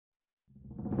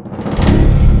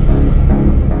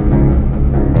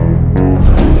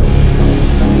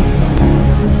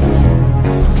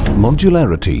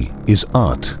Modularity is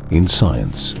art in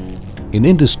science. In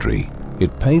industry,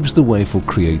 it paves the way for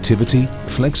creativity,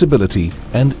 flexibility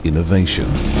and innovation.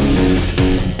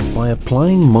 By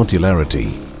applying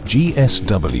modularity,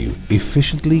 GSW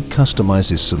efficiently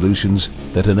customizes solutions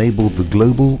that enable the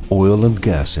global oil and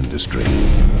gas industry.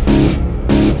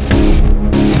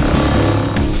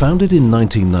 Founded in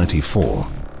 1994,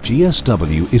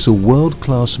 GSW is a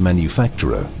world-class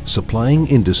manufacturer supplying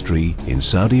industry in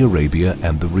Saudi Arabia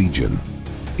and the region.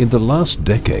 In the last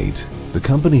decade, the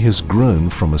company has grown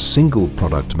from a single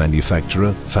product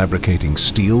manufacturer fabricating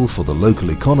steel for the local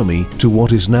economy to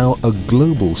what is now a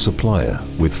global supplier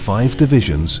with 5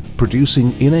 divisions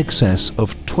producing in excess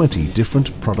of 20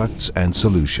 different products and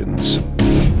solutions.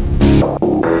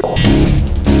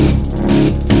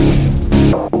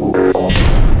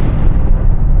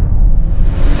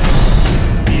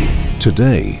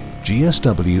 Today,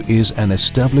 GSW is an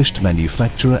established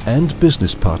manufacturer and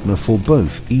business partner for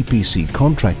both EPC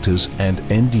contractors and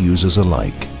end users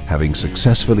alike, having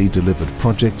successfully delivered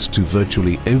projects to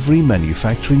virtually every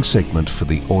manufacturing segment for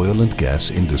the oil and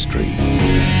gas industry.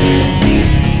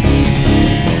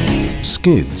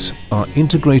 Skids are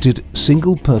integrated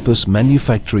single-purpose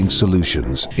manufacturing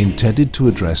solutions intended to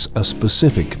address a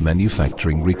specific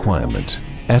manufacturing requirement.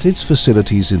 At its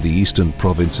facilities in the eastern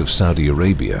province of Saudi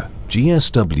Arabia,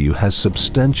 GSW has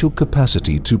substantial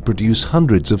capacity to produce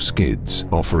hundreds of skids,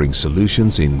 offering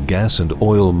solutions in gas and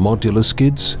oil modular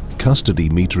skids, custody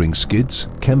metering skids,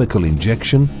 chemical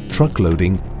injection, truck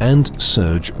loading and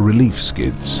surge relief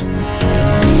skids.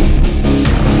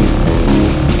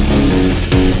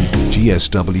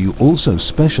 GSW also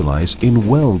specialize in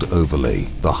weld overlay,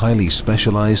 the highly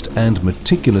specialized and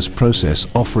meticulous process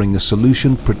offering a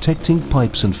solution protecting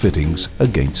pipes and fittings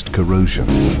against corrosion.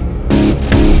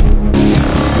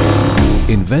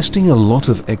 Investing a lot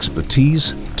of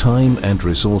expertise, time and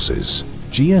resources,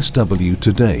 GSW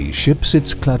today ships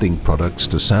its cladding products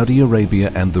to Saudi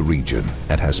Arabia and the region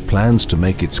and has plans to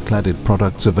make its cladded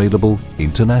products available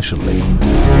internationally.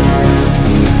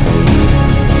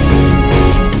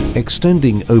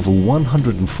 Extending over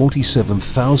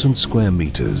 147,000 square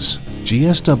meters,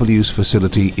 GSW's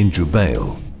facility in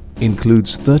Jubail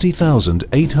includes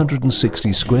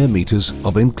 30,860 square meters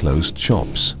of enclosed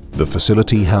shops. The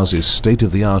facility houses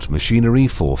state-of-the-art machinery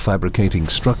for fabricating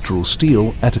structural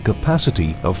steel at a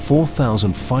capacity of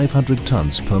 4,500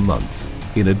 tons per month.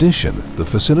 In addition, the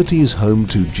facility is home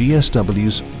to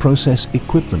GSW's Process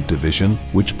Equipment Division,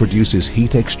 which produces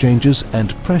heat exchangers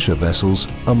and pressure vessels,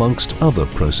 amongst other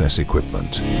process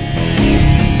equipment.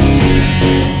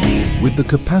 With the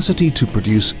capacity to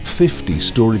produce 50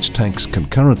 storage tanks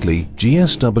concurrently,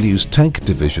 GSW's Tank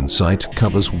Division site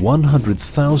covers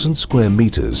 100,000 square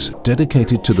meters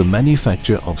dedicated to the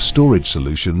manufacture of storage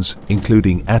solutions,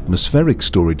 including atmospheric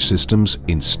storage systems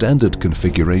in standard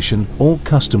configuration or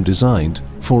custom designed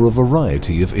for a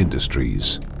variety of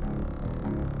industries.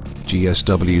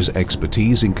 GSW's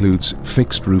expertise includes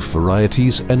fixed roof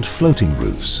varieties and floating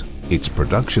roofs. Its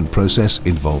production process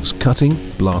involves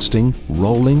cutting, blasting,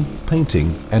 rolling,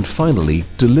 painting, and finally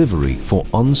delivery for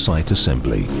on-site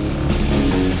assembly.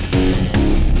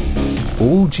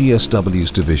 All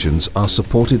GSW's divisions are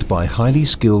supported by highly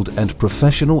skilled and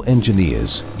professional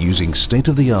engineers using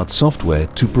state-of-the-art software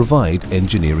to provide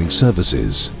engineering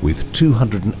services, with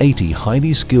 280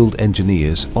 highly skilled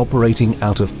engineers operating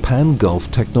out of Pan-Gulf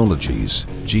Technologies,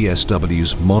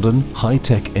 GSW's modern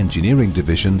high-tech engineering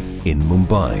division in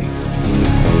Mumbai.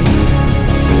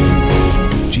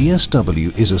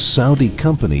 GSW is a Saudi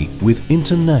company with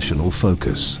international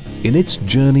focus. In its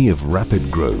journey of rapid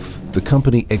growth, the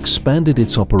company expanded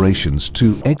its operations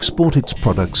to export its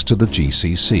products to the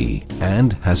GCC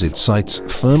and has its sights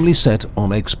firmly set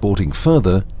on exporting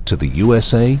further to the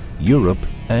USA, Europe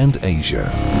and Asia.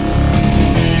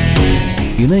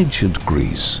 In ancient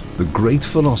Greece, the great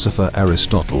philosopher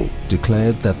Aristotle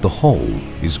declared that the whole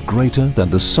is greater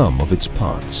than the sum of its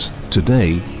parts.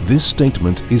 Today, this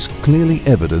statement is clearly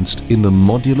evidenced in the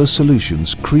modular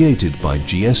solutions created by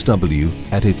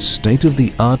GSW at its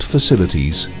state-of-the-art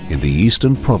facilities in the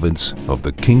eastern province of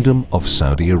the Kingdom of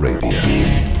Saudi Arabia.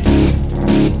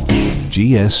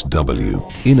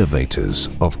 GSW, innovators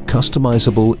of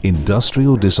customizable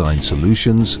industrial design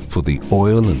solutions for the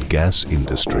oil and gas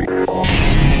industry.